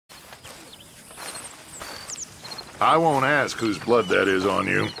I won't ask whose blood that is on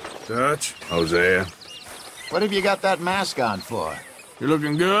you. Dutch? Hosea. What have you got that mask on for? You're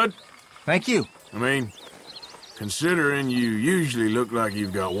looking good? Thank you. I mean, considering you usually look like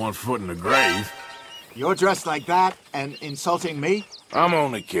you've got one foot in the grave. You're dressed like that and insulting me? I'm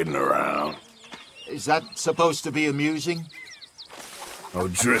only kidding around. Is that supposed to be amusing?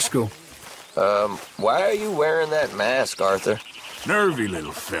 O'Driscoll. Why are you wearing that mask, Arthur? Nervy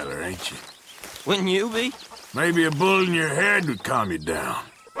little feller, ain't you? Wouldn't you be? Maybe a bullet in your head would calm you down.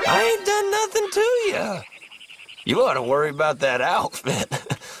 I ain't done nothing to you. You ought to worry about that outfit.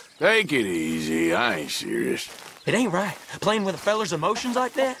 Take it easy. I ain't serious. It ain't right, playing with a feller's emotions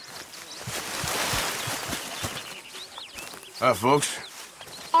like that. Hi, folks.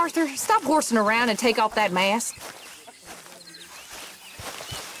 Arthur, stop horsing around and take off that mask.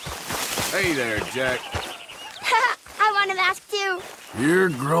 Hey there, Jack. I want a mask too. You're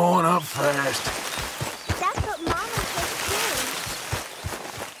growing up fast. That's what Mama says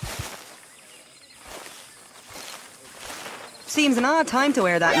Seems an odd time to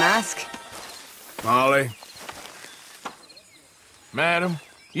wear that mask. Molly. Madam,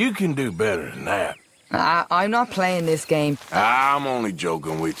 you can do better than that. I'm not playing this game. I'm only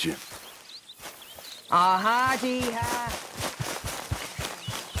joking with you. Aha-dee-ha.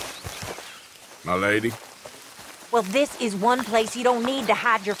 My lady. Well, this is one place you don't need to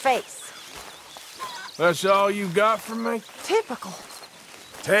hide your face. That's all you got from me? Typical.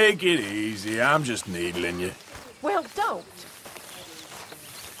 Take it easy. I'm just needling you. Well, don't.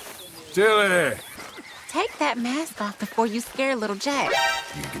 Tilly, Take that mask off before you scare little Jack.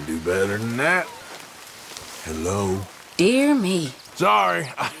 you can do better than that. Hello. Dear me. Sorry,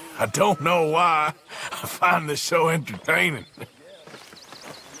 I don't know why. I find this so entertaining.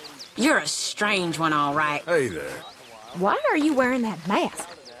 You're a strange one, all right. Hey there. Why are you wearing that mask?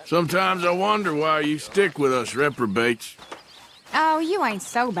 Sometimes I wonder why you stick with us reprobates. Oh, you ain't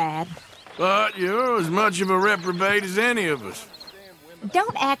so bad. But you're as much of a reprobate as any of us.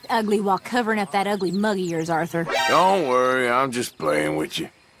 Don't act ugly while covering up that ugly mug of yours, Arthur. Don't worry, I'm just playing with you.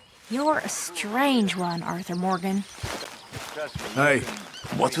 You're a strange one, Arthur Morgan. Hey,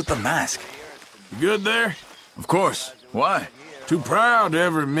 What's with the mask? you good there? Of course. Why? Too proud to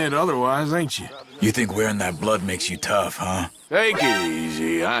ever admit otherwise, ain't you? You think wearing that blood makes you tough, huh? Take it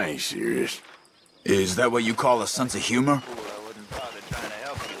easy, I ain't serious. Is that what you call a sense of humor?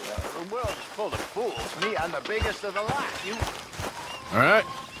 The world's full of fools. Me, I'm the biggest of the lot. All right,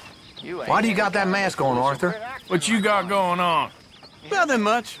 Why do you got that mask on, Arthur? what you got going on? Nothing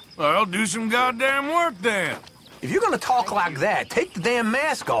much. Well, do some goddamn work then. If you're gonna talk like that, take the damn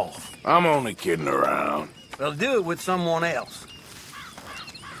mask off. I'm only kidding around. Well, do it with someone else.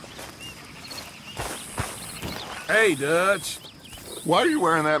 Hey, Dutch. Why are you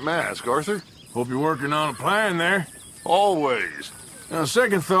wearing that mask, Arthur? Hope you're working on a plan there. Always. Now,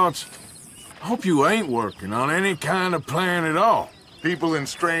 second thoughts, I hope you ain't working on any kind of plan at all. People in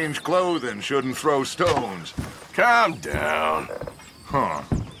strange clothing shouldn't throw stones. Calm down. Huh.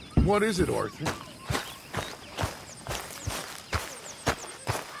 What is it, Arthur?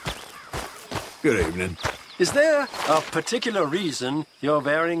 Good evening. Is there a particular reason you're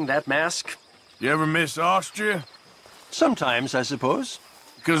wearing that mask? You ever miss Austria? Sometimes, I suppose.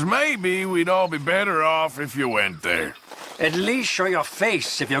 Because maybe we'd all be better off if you went there. At least show your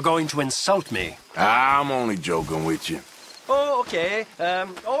face if you're going to insult me. I'm only joking with you. Oh, okay.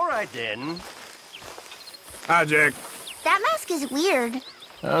 All right then. Hi, Jack. That mask is weird.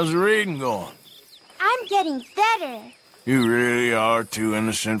 How's the reading going? I'm getting better. You really are too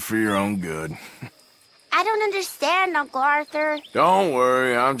innocent for your own good. I don't understand, Uncle Arthur. Don't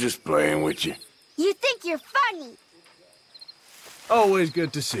worry, I'm just playing with you. You think you're funny. Always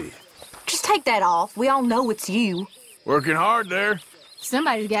good to see you. Just take that off. We all know it's you. Working hard there.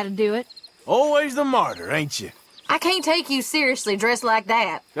 Somebody's got to do it. Always the martyr, ain't you? I can't take you seriously dressed like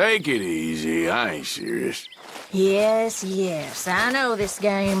that. Take it easy, I ain't serious. Yes, yes, I know this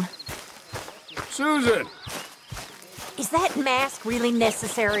game. Susan! Is that mask really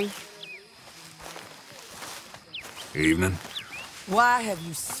necessary? Evening. Why have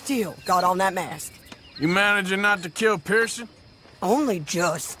you still got on that mask? You managing not to kill Pearson? Only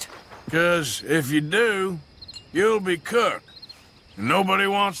just. 'Cause if you do, you'll be cooked. And nobody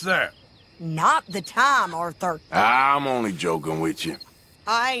wants that. Not the time, Arthur. I'm only joking with you.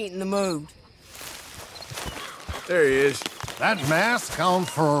 I ain't in the mood. There he is. That mask on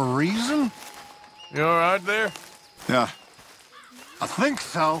for a reason? You all right there? Yeah. I think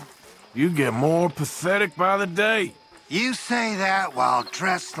so. You get more pathetic by the day. You say that while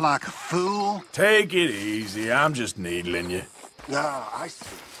dressed like a fool? Take it easy. I'm just needling you. No, I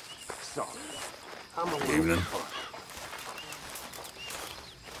see. Sorry. I'm a little Evening.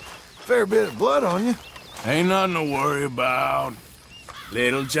 Fair bit of blood on you. Ain't nothing to worry about.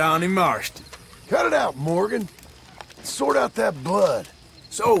 Little Johnny Marston. Cut it out, Morgan. Sort out that blood.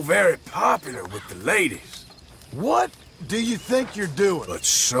 So very popular with the ladies. What do you think you're doing? But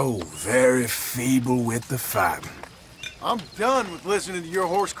so very feeble with the fighting. I'm done with listening to your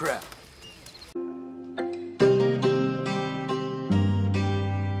horse crap.